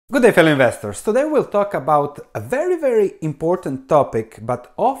Good day, fellow investors. Today we'll talk about a very important topic,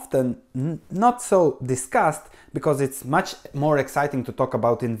 but often not so discussed because it's much more exciting to talk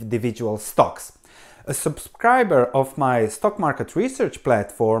about individual stocks. A subscriber of my stock market research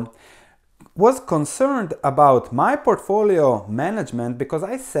platform was concerned about my portfolio management because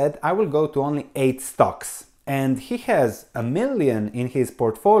I said I will go to only 8 stocks. And he has $1 million in his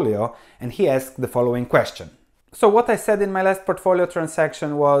portfolio, and he asked the following question. So what I said in my last portfolio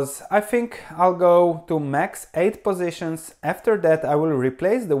transaction was, I think I'll go to max 8 positions. After that, I will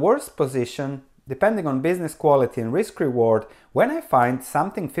replace the worst position depending on business quality and risk reward when I find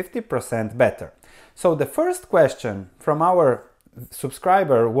something 50% better. So the first question from our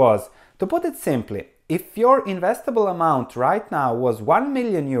subscriber was, to put it simply, if your investable amount right now was 1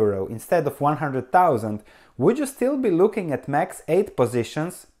 million euro instead of 100,000, would you still be looking at max 8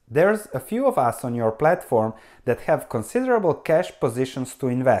 positions? There's a few of us on your platform that have considerable cash positions to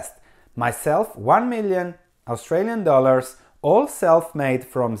invest. Myself, 1 million Australian dollars, all self-made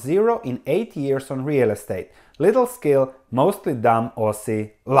from zero in 8 years on real estate. Little skill, mostly dumb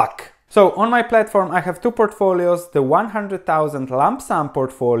Aussie luck. So on my platform I have 2 portfolios, the 100,000 lump sum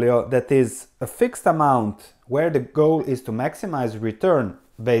portfolio that is a fixed amount where the goal is to maximize return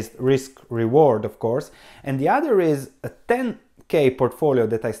based risk reward, of course, and the other is a 10K portfolio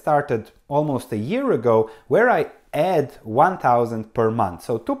that I started almost a year ago where I add 1,000 per month.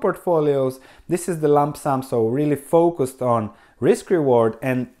 So 2 portfolios, this is the lump sum, so really focused on risk reward,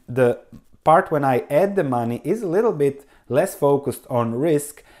 and the part when I add the money is a little bit less focused on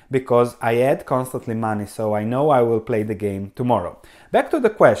risk because I add constantly money, so I know I will play the game tomorrow. Back to the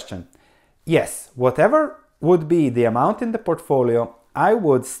question. Yes, whatever would be the amount in the portfolio, I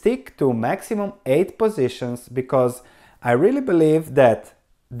would stick to maximum 8 positions because I really believe that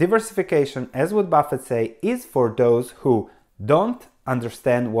diversification, as would Buffett say, is for those who don't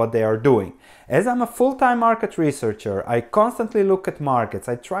understand what they are doing. As I'm a full-time market researcher, I constantly look at markets.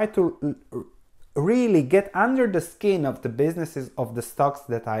 I try to really get under the skin of the businesses of the stocks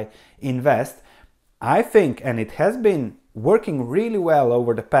that I invest. I think, and it has been working really well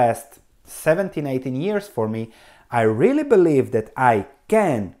over the past 17-18 years for me, I really believe that I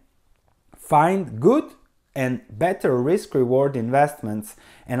can find good and better risk-reward investments,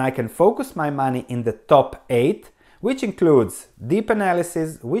 and I can focus my money in the top 8, which includes deep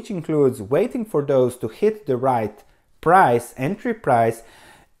analysis, which includes waiting for those to hit the right price, entry price.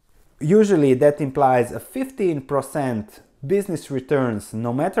 Usually that implies a 15% business returns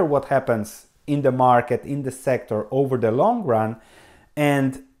no matter what happens in the market, in the sector over the long run.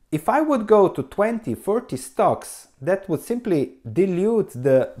 And if I would go to 20, 30 stocks, that would simply dilute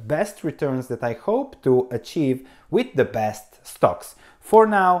the best returns that I hope to achieve with the best stocks. For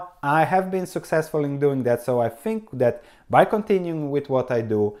now, I have been successful in doing that, so I think that by continuing with what I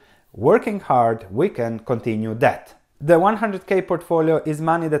do, working hard, we can continue that. The 100K portfolio is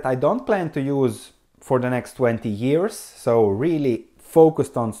money that I don't plan to use for the next 20 years, so really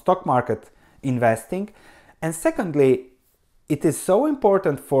focused on stock market investing. And secondly, it is so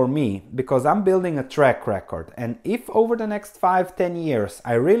important for me because I'm building a track record, and if over the next 5-10 years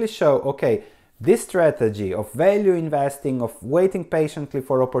I really show, okay, this strategy of value investing, of waiting patiently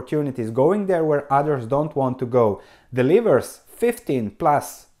for opportunities, going there where others don't want to go, delivers 15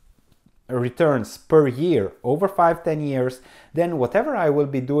 plus returns per year over 5-10 years, then whatever I will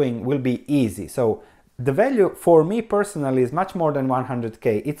be doing will be easy. So the value for me personally is much more than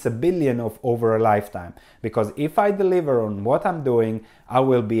 100K. It's $1 billion over a lifetime, because if I deliver on what I'm doing, I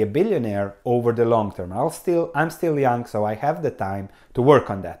will be a billionaire over the long term. I'm still young, so I have the time to work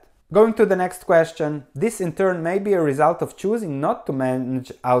on that. Going to the next question, this in turn may be a result of choosing not to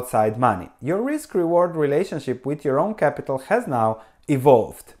manage outside money. Your risk-reward relationship with your own capital has now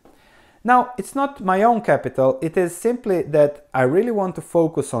evolved. Now, it's not my own capital, it is simply that I really want to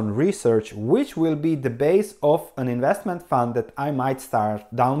focus on research, which will be the base of an investment fund that I might start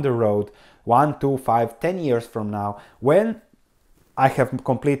down the road 1, 2, 5, 10 years from now when I have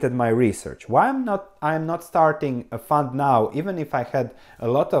completed my research. Why I'm not starting a fund now, even if I had a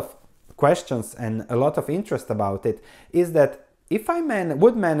lot of questions and a lot of interest about it, is that if I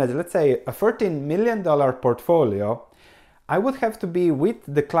would manage, let's say, a $13 million portfolio, I would have to be with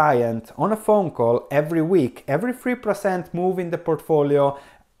the client on a phone call every week, every 3% move in the portfolio,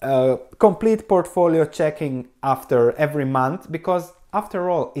 complete portfolio checking after every month, because after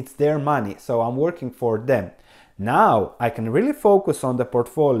all, it's their money, so I'm working for them. Now I can really focus on the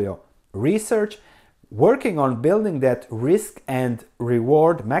portfolio research, working on building that risk and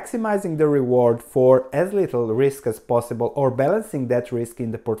reward, maximizing the reward for as little risk as possible, or balancing that risk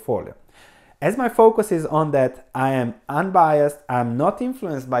in the portfolio. as my focus is on that, I am unbiased, I'm not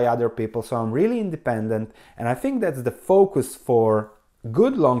influenced by other people, so I'm really independent, and I think that's the focus for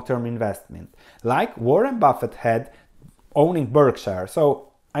good long-term investment, like Warren Buffett had owning Berkshire.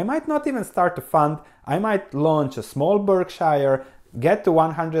 So I might not even start a fund, I might launch a small Berkshire, get to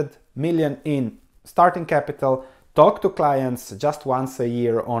 100 million in starting capital, talk to clients just once a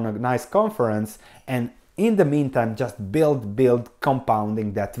year on a nice conference, and in the meantime just build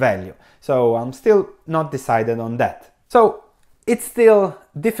compounding that value. So I'm still not decided on that. So it's still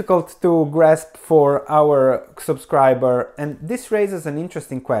difficult to grasp for our subscriber, and this raises an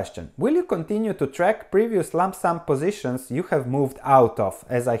interesting question. Will you continue to track previous lump sum positions you have moved out of,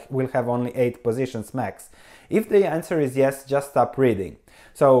 as I will have only 8 positions max? If the answer is yes, just stop reading.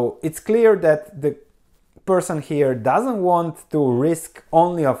 So it's clear that the person here doesn't want to risk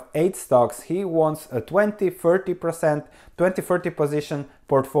only of 8 stocks. He wants a 20-30 position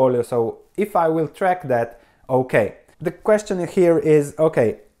portfolio. So if I will track that, okay. The question here is,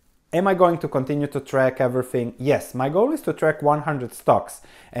 okay, am I going to continue to track everything? Yes, my goal is to track 100 stocks,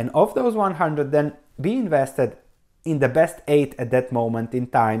 and of those 100 then be invested in the best 8 at that moment in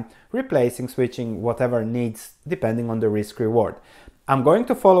time, replacing, switching, whatever needs depending on the risk reward. I'm going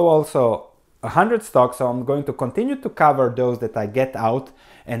to follow also 100 stocks, so I'm going to continue to cover those that I get out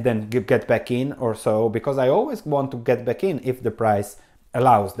and then get back in or so, because I always want to get back in if the price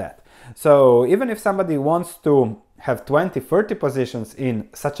allows that. So even if somebody wants to have 20-30 positions in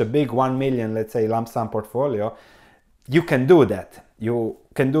such a big 1 million, let's say, lump sum portfolio, you can do that. You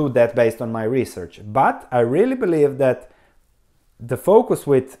can do that based on my research. But I really believe that the focus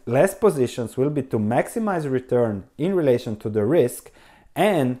with less positions will be to maximize return in relation to the risk,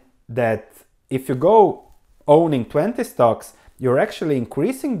 and that if you go owning 20 stocks, you're actually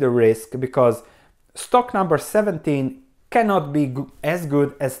increasing the risk, because stock number 17 cannot be as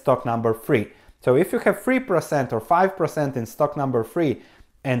good as stock number 3. So if you have 3% or 5% in stock number 3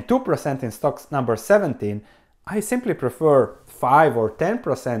 and 2% in stock number 17, I simply prefer 5 or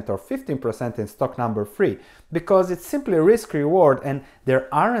 10% or 15% in stock number 3, because it's simply risk reward and there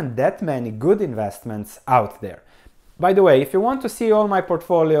aren't that many good investments out there. By the way, if you want to see all my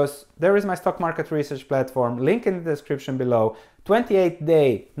portfolios, there is my stock market research platform, link in the description below.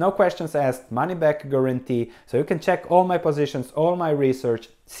 28-day, no questions asked, money back guarantee, so you can check all my positions, all my research,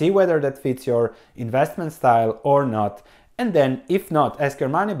 see whether that fits your investment style or not, and then if not, ask your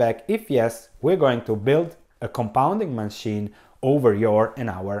money back. If yes, we're going to build a compounding machine over your and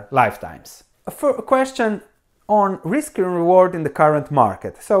our lifetimes. A question on risk and reward in the current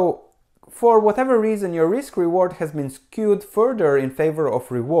market. So for whatever reason, your risk reward has been skewed further in favor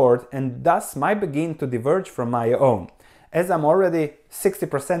of reward, and thus might begin to diverge from my own. As I'm already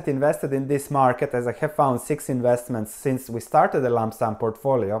 60% invested in this market, as I have found 6 investments since we started the lump sum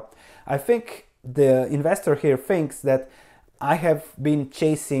portfolio, I think the investor here thinks that I have been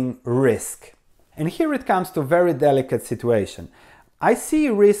chasing risk. And here it comes to a very delicate situation. I see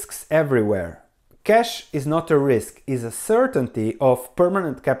risks everywhere. Cash is not a risk, is a certainty of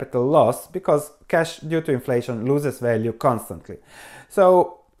permanent capital loss, because cash due to inflation loses value constantly.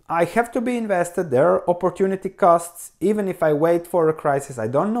 So I have to be invested, there are opportunity costs, even if I wait for a crisis, I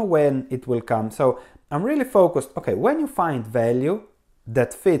don't know when it will come. So I'm really focused, okay, when you find value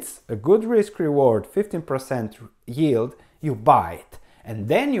that fits a good risk reward, 15% yield, you buy it. And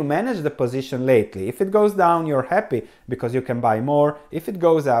then you manage the position lately. If it goes down, you're happy because you can buy more. If it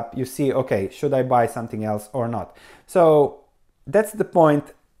goes up, you see, okay, should I buy something else or not? So that's the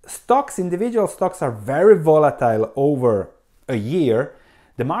point. Stocks, individual stocks are very volatile over a year.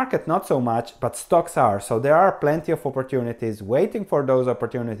 The market not so much, but stocks are. So there are plenty of opportunities, waiting for those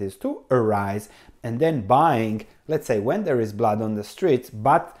opportunities to arise, and then buying, let's say, when there is blood on the streets,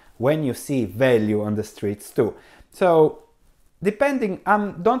 but when you see value on the streets too. So depending,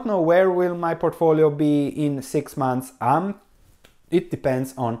 don't know where will my portfolio be in 6 months. It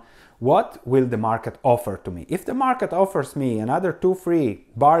depends on what will the market offer to me. If the market offers me another 2-3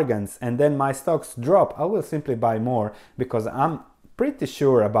 bargains and then my stocks drop, I will simply buy more, because I'm pretty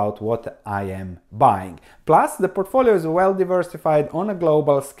sure about what I am buying. Plus, the portfolio is well diversified on a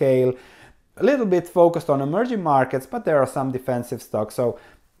global scale, a little bit focused on emerging markets, but there are some defensive stocks. So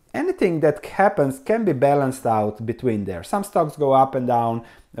anything that happens can be balanced out between there. Some stocks go up and down,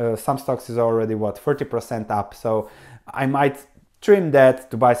 some stocks is already 30% up, so I might trim that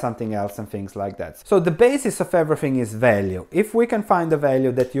to buy something else and things like that. So the basis of everything is value. If we can find a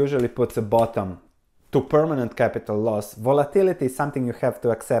value that usually puts a bottom to permanent capital loss, volatility is something you have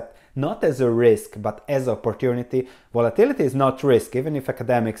to accept, not as a risk, but as opportunity. Volatility is not risk, even if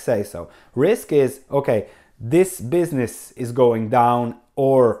academics say so. Risk is, okay, this business is going down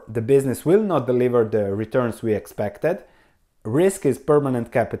or the business will not deliver the returns we expected. Risk is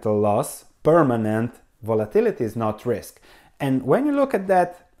permanent capital loss. Permanent volatility is not risk. And when you look at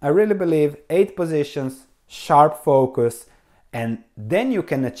that, I really believe 8 positions, sharp focus, and then you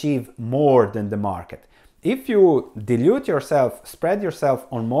can achieve more than the market. If you dilute yourself, spread yourself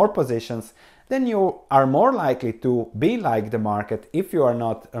on more positions, then you are more likely to be like the market if you are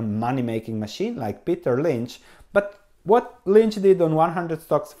not a money-making machine like Peter Lynch. But what Lynch did on 100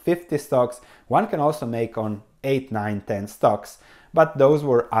 stocks, 50 stocks, one can also make on 8, 9, 10 stocks. But those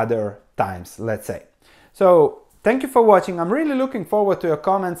were other times, let's say. So thank you for watching. I'm really looking forward to your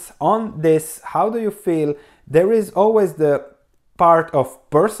comments on this. How do you feel? There is always the part of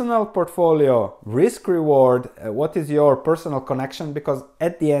personal portfolio, risk reward, what is your personal connection, because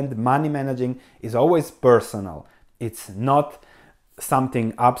at the end money managing is always personal. It's not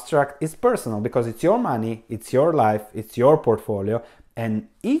something abstract, it's personal because it's your money, it's your life, it's your portfolio, and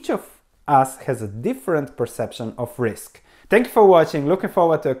each of us has a different perception of risk. Thank you for watching, looking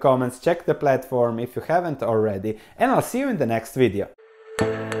forward to your comments, check the platform if you haven't already, and I'll see you in the next video.